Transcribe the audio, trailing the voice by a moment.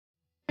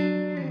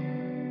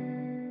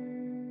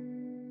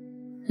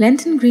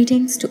Lenten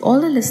greetings to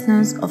all the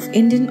listeners of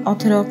Indian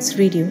Orthodox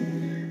Radio.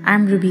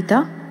 I'm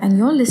Rubitah and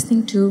you're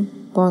listening to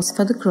Pause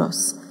for the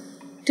Cross.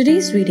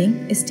 Today's reading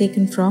is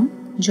taken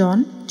from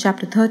John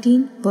chapter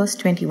 13 verse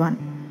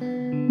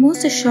 21.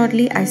 Most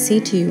assuredly I say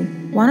to you,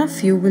 one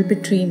of you will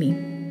betray me.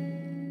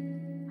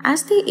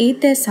 As they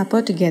ate their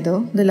supper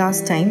together the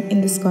last time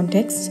in this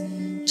context,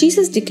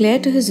 Jesus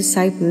declared to his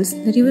disciples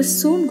that he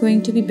was soon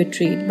going to be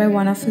betrayed by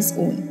one of his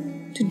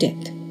own to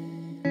death.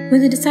 When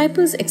the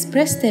disciples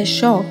expressed their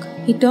shock,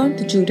 he turned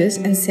to Judas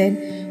and said,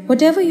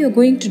 "Whatever you're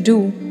going to do,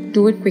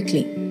 do it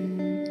quickly."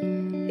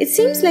 It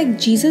seems like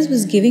Jesus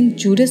was giving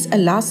Judas a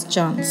last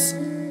chance.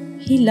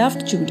 He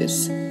loved Judas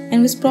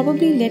and was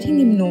probably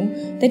letting him know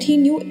that he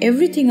knew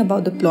everything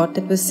about the plot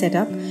that was set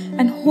up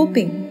and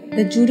hoping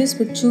that Judas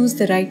would choose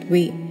the right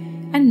way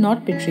and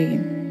not betray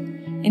him.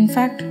 In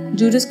fact,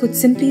 Judas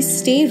could simply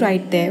stay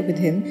right there with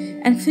him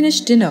and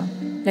finish dinner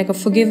like a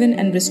forgiven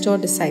and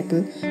restored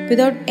disciple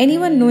without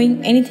anyone knowing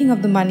anything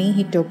of the money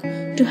he took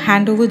to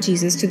hand over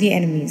Jesus to the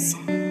enemies.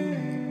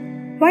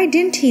 Why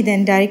didn't he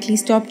then directly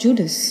stop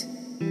Judas?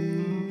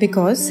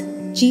 Because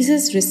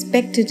Jesus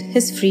respected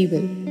his free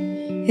will,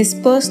 his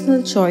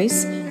personal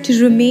choice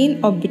to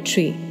remain or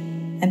betray,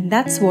 and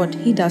that's what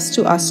he does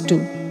to us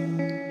too.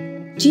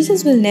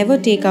 Jesus will never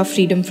take our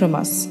freedom from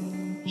us.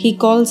 He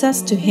calls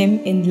us to him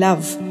in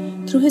love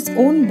through his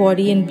own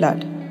body and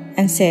blood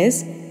and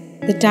says,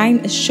 "The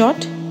time is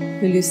short.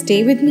 Will you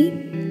stay with me,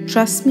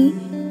 trust me,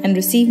 and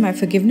receive my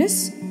forgiveness?"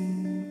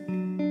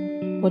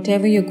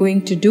 Whatever you're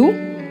going to do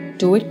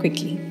it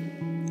quickly.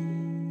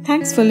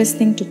 Thanks for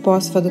listening to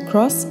Pause for the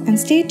Cross and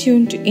stay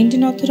tuned to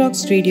Indian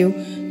Orthodox Radio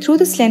through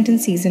this Lenten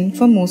season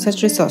for more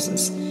such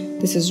resources.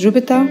 This is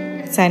Rubitah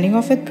signing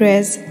off with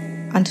prayers.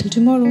 Until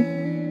tomorrow.